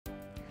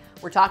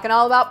We're talking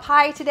all about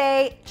pie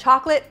today,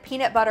 chocolate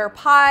peanut butter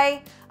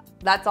pie.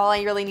 That's all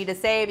I really need to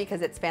say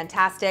because it's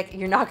fantastic.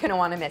 You're not gonna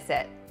wanna miss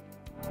it.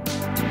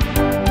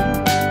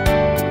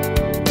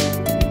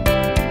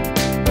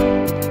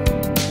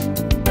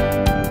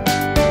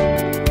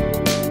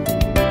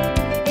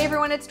 Hey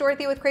everyone, it's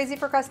Dorothy with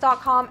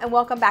crazyforcrust.com and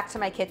welcome back to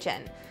my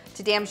kitchen.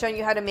 Today I'm showing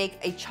you how to make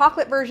a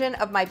chocolate version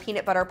of my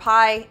peanut butter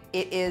pie.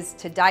 It is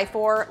to die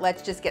for.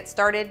 Let's just get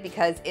started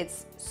because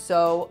it's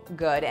so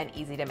good and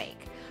easy to make.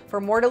 For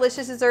more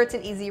delicious desserts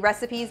and easy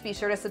recipes, be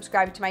sure to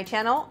subscribe to my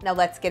channel. Now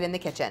let's get in the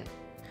kitchen.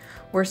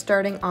 We're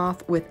starting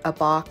off with a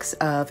box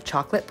of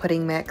chocolate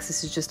pudding mix.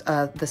 This is just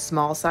the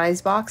small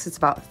size box. It's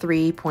about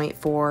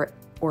 3.4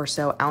 or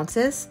so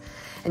ounces.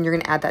 And you're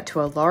gonna add that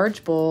to a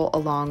large bowl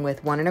along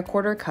with 1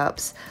 1/4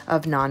 cups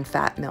of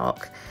non-fat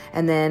milk.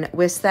 And then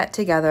whisk that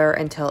together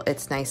until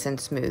it's nice and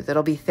smooth.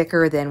 It'll be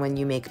thicker than when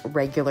you make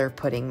regular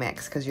pudding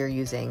mix because you're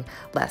using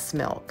less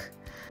milk.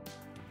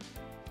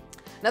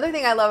 Another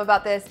thing I love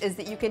about this is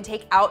that you can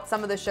take out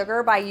some of the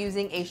sugar by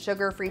using a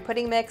sugar-free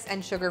pudding mix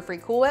and sugar-free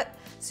Cool Whip.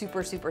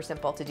 Super, super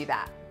simple to do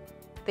that.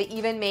 They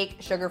even make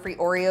sugar-free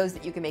Oreos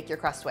that you can make your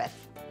crust with.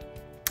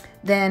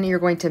 Then you're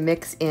going to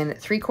mix in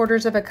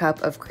 3/4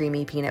 cup of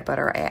creamy peanut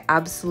butter. I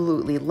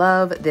absolutely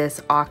love this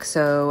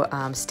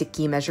OXO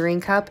sticky measuring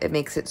cup. It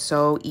makes it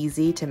so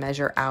easy to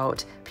measure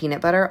out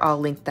peanut butter. I'll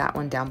link that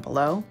one down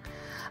below.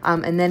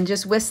 And then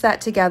just whisk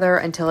that together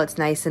until it's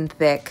nice and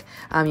thick.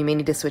 You may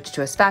need to switch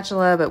to a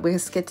spatula, but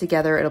whisk it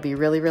together. It'll be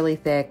really, really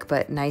thick,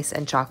 but nice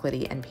and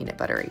chocolatey and peanut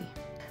buttery.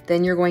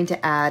 Then you're going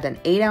to add an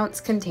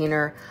 8-ounce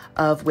container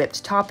of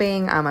whipped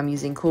topping. I'm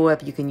using Cool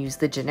Whip. You can use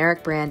the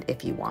generic brand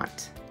if you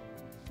want.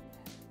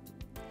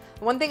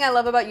 One thing I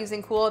love about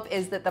using Cool Whip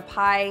is that the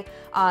pie,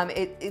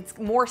 it's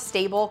more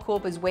stable. Cool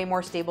Whip is way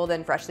more stable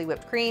than freshly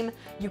whipped cream.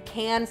 You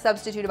can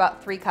substitute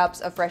about 3 cups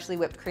of freshly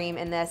whipped cream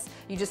in this.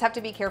 You just have to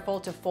be careful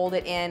to fold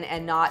it in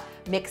and not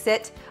mix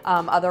it.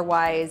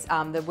 Otherwise,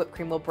 the whipped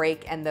cream will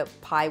break and the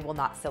pie will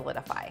not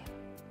solidify.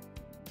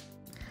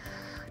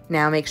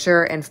 Now make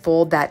sure and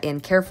fold that in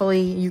carefully.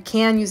 You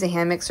can use a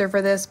hand mixer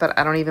for this, but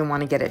I don't even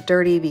want to get it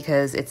dirty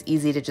because it's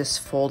easy to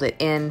just fold it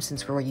in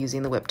since we're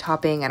using the whipped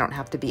topping. I don't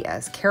have to be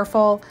as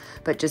careful,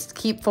 but just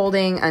keep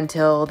folding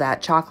until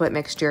that chocolate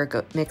mixture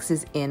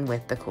mixes in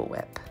with the Cool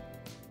Whip.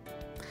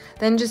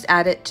 Then just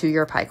add it to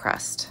your pie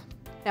crust.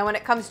 Now when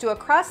it comes to a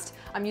crust,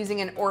 I'm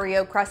using an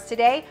Oreo crust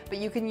today, but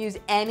you can use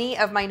any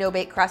of my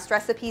no-bake crust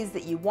recipes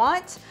that you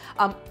want,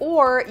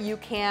 or you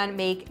can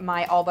make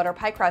my all butter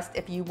pie crust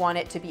if you want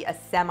it to be a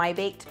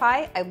semi-baked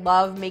pie. I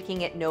love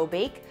making it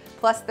no-bake,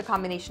 plus the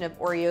combination of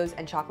Oreos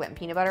and chocolate and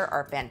peanut butter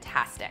are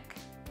fantastic.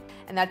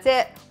 And that's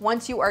it.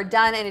 Once you are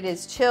done and it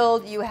is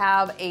chilled, you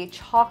have a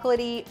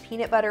chocolatey,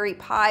 peanut buttery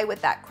pie with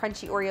that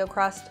crunchy Oreo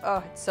crust.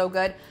 Oh, it's so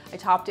good. I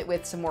topped it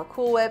with some more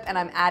Cool Whip and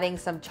I'm adding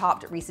some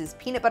chopped Reese's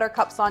peanut butter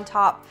cups on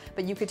top,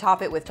 but you could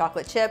top it with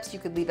chocolate chips.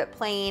 You could leave it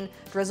plain,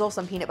 drizzle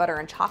some peanut butter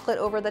and chocolate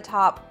over the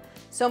top.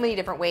 So many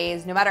different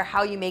ways. No matter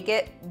how you make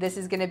it, this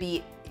is gonna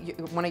be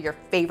one of your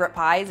favorite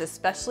pies,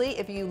 especially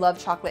if you love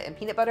chocolate and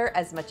peanut butter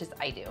as much as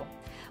I do.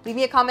 Leave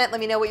me a comment,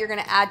 let me know what you're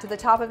gonna add to the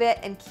top of it,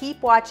 and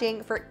keep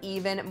watching for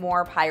even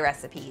more pie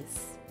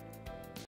recipes.